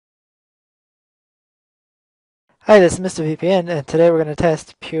Hi, this is Mr. VPN, and today we're going to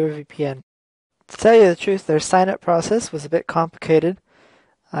test PureVPN. To tell you the truth, their sign-up process was a bit complicated.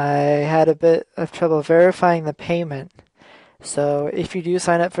 I had a bit of trouble verifying the payment. So if you do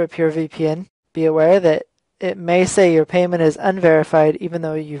sign up for PureVPN, be aware that it may say your payment is unverified even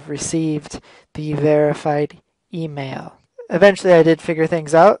though you've received the verified email. Eventually I did figure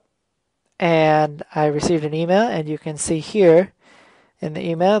things out, and I received an email, and you can see here in the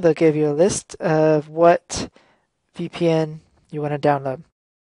email they'll give you a list of what VPN you want to download.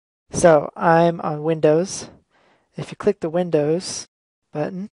 So I'm on Windows. If you click the Windows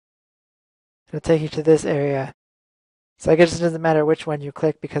button, it'll take you to this area. So I guess it doesn't matter which one you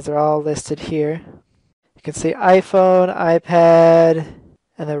click because they're all listed here. You can see iPhone, iPad,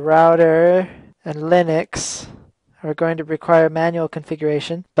 and the router and Linux are going to require manual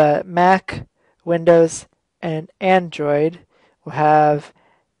configuration, but Mac, Windows, and Android will have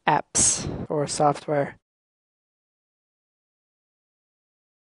apps or software.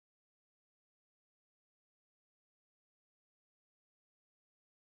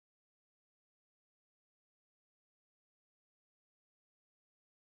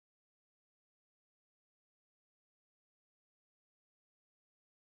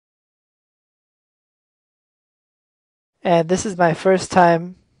 And this is my first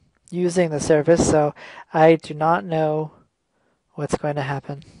time using the service, so I do not know what's going to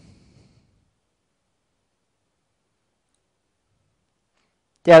happen.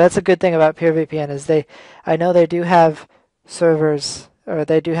 Yeah, that's a good thing about PureVPN is I know they do have servers or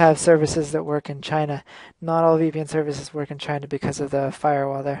they do have services that work in China. Not all VPN services work in China because of the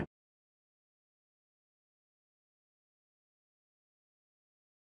firewall there.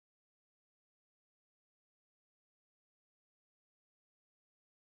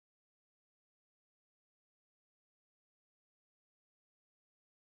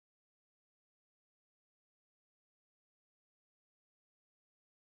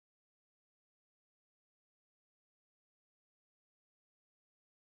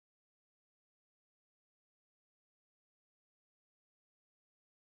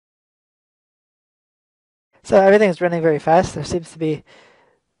 So everything's running very fast. There seems to be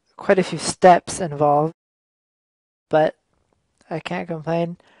quite a few steps involved, but I can't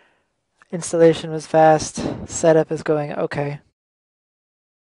complain. Installation was fast. Setup is going okay.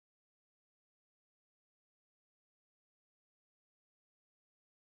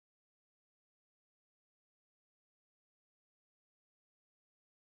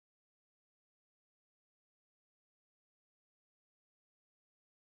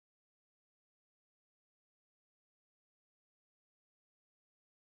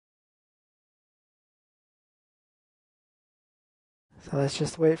 So let's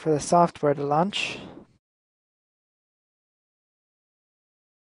just wait for the software to launch.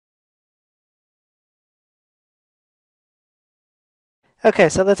 Okay,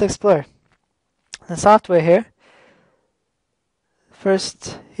 so let's explore the software here.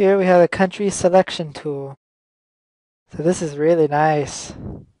 First, here we have a country selection tool. So this is really nice.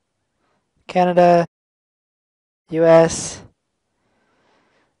 Canada, US.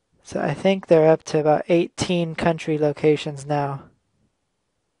 So I think they're up to about 18 country locations now.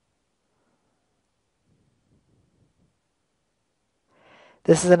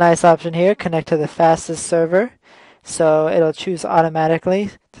 This is a nice option here. Connect to the fastest server. So it'll choose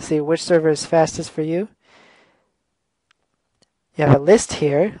automatically to see which server is fastest for you. You have a list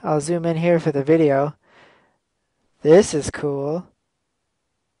here. I'll zoom in here for the video. This is cool.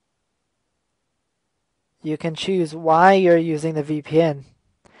 You can choose why you're using the VPN.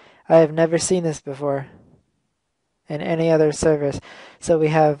 I have never seen this before in any other service. So we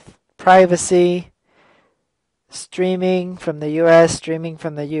have privacy, streaming from the US, streaming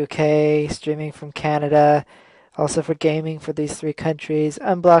from the UK, streaming from Canada, also for gaming for these three countries,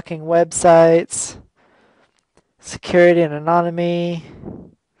 unblocking websites, security and anonymity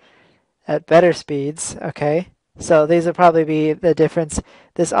at better speeds. Okay, so these will probably be the difference.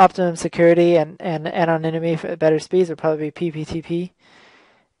 This optimum security and anonymity for better speeds would probably be PPTP,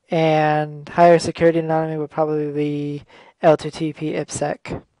 and higher security and anonymity would probably be L2TP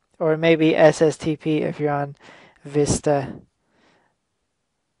IPsec, or maybe SSTP if you're on Vista,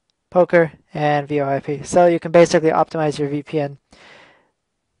 Poker, and VoIP. So you can basically optimize your VPN.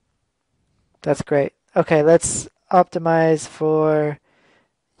 That's great. Okay, let's optimize for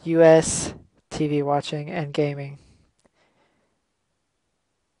US TV watching and gaming.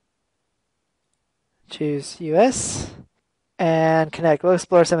 Choose US and connect. We'll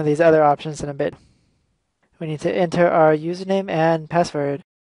explore some of these other options in a bit. We need to enter our username and password.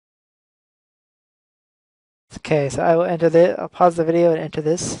 Okay, so I will enter I'll pause the video and enter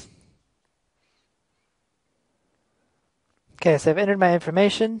this. Okay, so I've entered my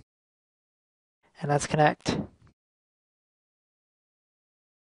information, and let's connect.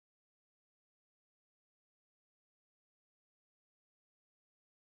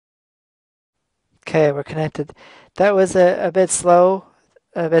 Okay, we're connected. That was a bit slow,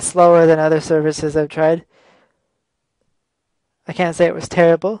 a bit slower than other services I've tried. I can't say it was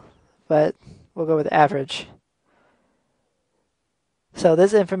terrible, but we'll go with average. So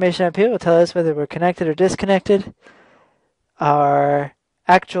this information up here will tell us whether we're connected or disconnected, our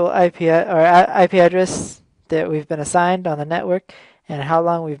actual IP address that we've been assigned on the network, and how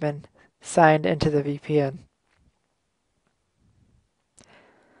long we've been signed into the VPN.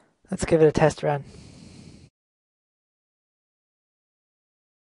 Let's give it a test run.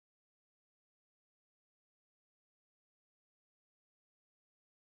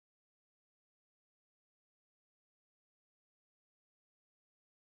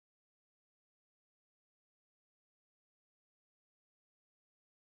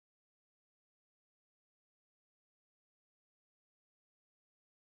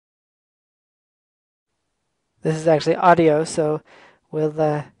 This is actually audio, so we'll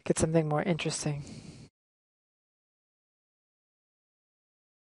get something more interesting.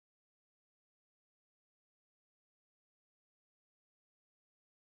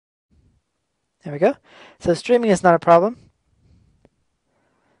 There we go. So streaming is not a problem.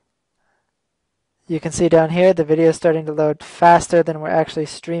 You can see down here the video is starting to load faster than we're actually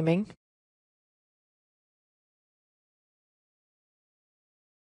streaming.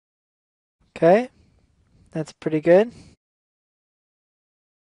 Okay, that's pretty good.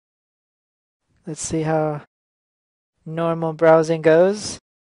 Let's see how normal browsing goes.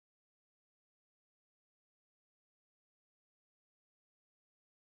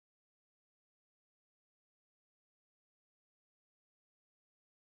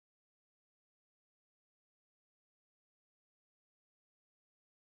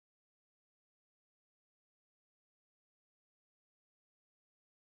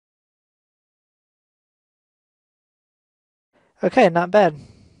 Okay, not bad.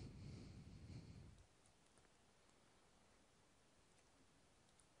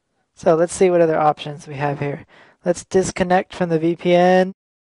 So let's see what other options we have here. Let's disconnect from the VPN.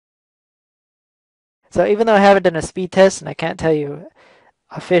 So even though I haven't done a speed test and I can't tell you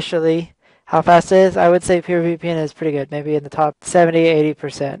officially how fast it is, I would say PureVPN is pretty good, maybe in the top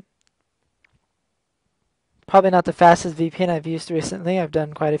 70-80%. Probably not the fastest VPN I've used recently. I've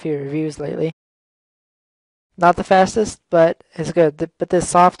done quite a few reviews lately. Not the fastest, but it's good. But this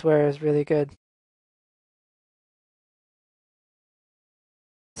software is really good.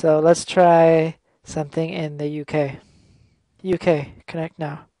 So let's try something in the UK. UK, connect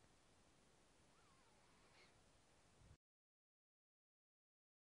now.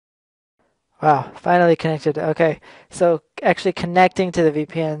 Wow, finally connected. Okay, so actually connecting to the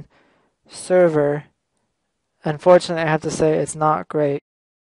VPN server, unfortunately, I have to say it's not great.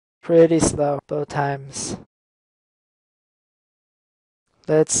 Pretty slow both times.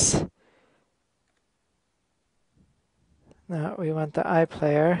 Let's. No, we want the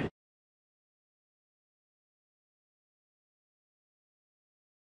iPlayer.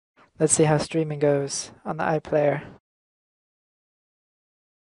 Let's see how streaming goes on the iPlayer.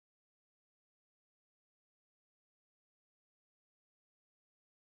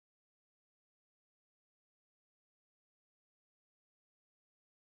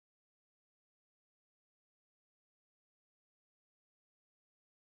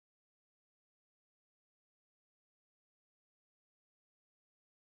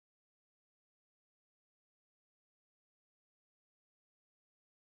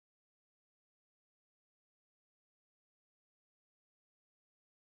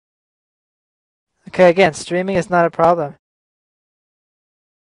 Okay, again, streaming is not a problem.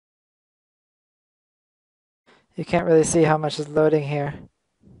 You can't really see how much is loading here.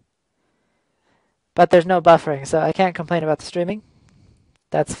 But there's no buffering, so I can't complain about the streaming.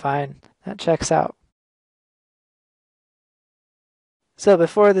 That's fine. That checks out. So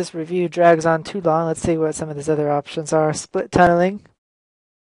before this review drags on too long, let's see what some of these other options are. Split tunneling.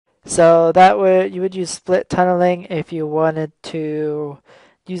 So that would you would use split tunneling if you wanted to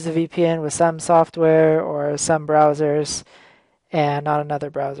use the VPN with some software or some browsers and not on other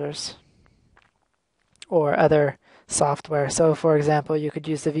browsers or other software. So for example, you could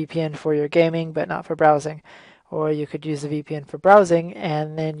use the VPN for your gaming but not for browsing. Or you could use the VPN for browsing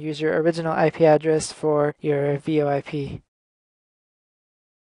and then use your original IP address for your VoIP.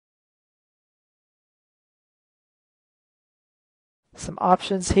 Some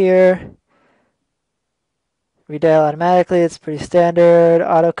options here. Redial automatically, it's pretty standard.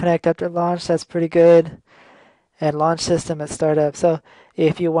 Auto connect after launch, that's pretty good. and launch system at startup. So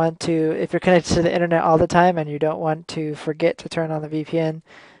if you're connected to the internet all the time and you don't want to forget to turn on the VPN,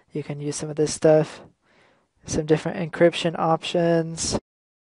 you can use some of this stuff. Some different encryption options.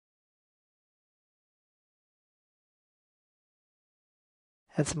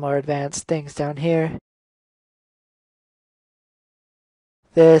 And some more advanced things down here.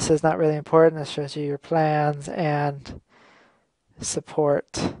 This is not really important. This shows you your plans and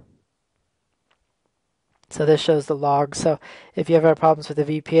support. So this shows the logs. So if you ever have problems with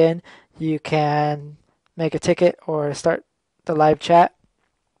the VPN, you can make a ticket or start the live chat,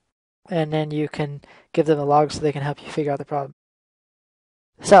 and then you can give them the logs so they can help you figure out the problem.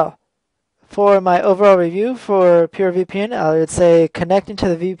 So for my overall review for PureVPN, I would say connecting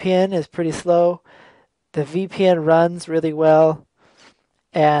to the VPN is pretty slow. The VPN runs really well,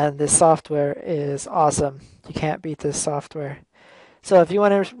 and the software is awesome. You can't beat this software. So if you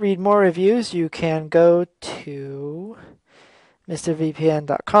want to read more reviews, you can go to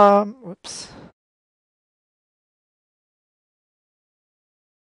MrVPN.com. Whoops.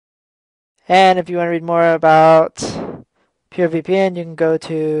 And if you want to read more about PureVPN, you can go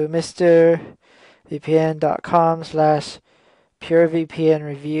to MrVPN.com/PureVPN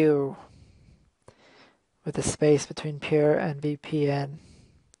review with a space between Pure and VPN.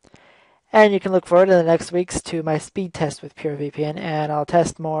 And you can look forward to the next weeks to my speed test with PureVPN, and I'll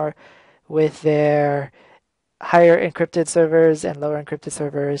test more with their higher encrypted servers and lower encrypted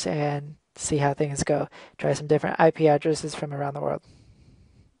servers and see how things go. Try some different IP addresses from around the world.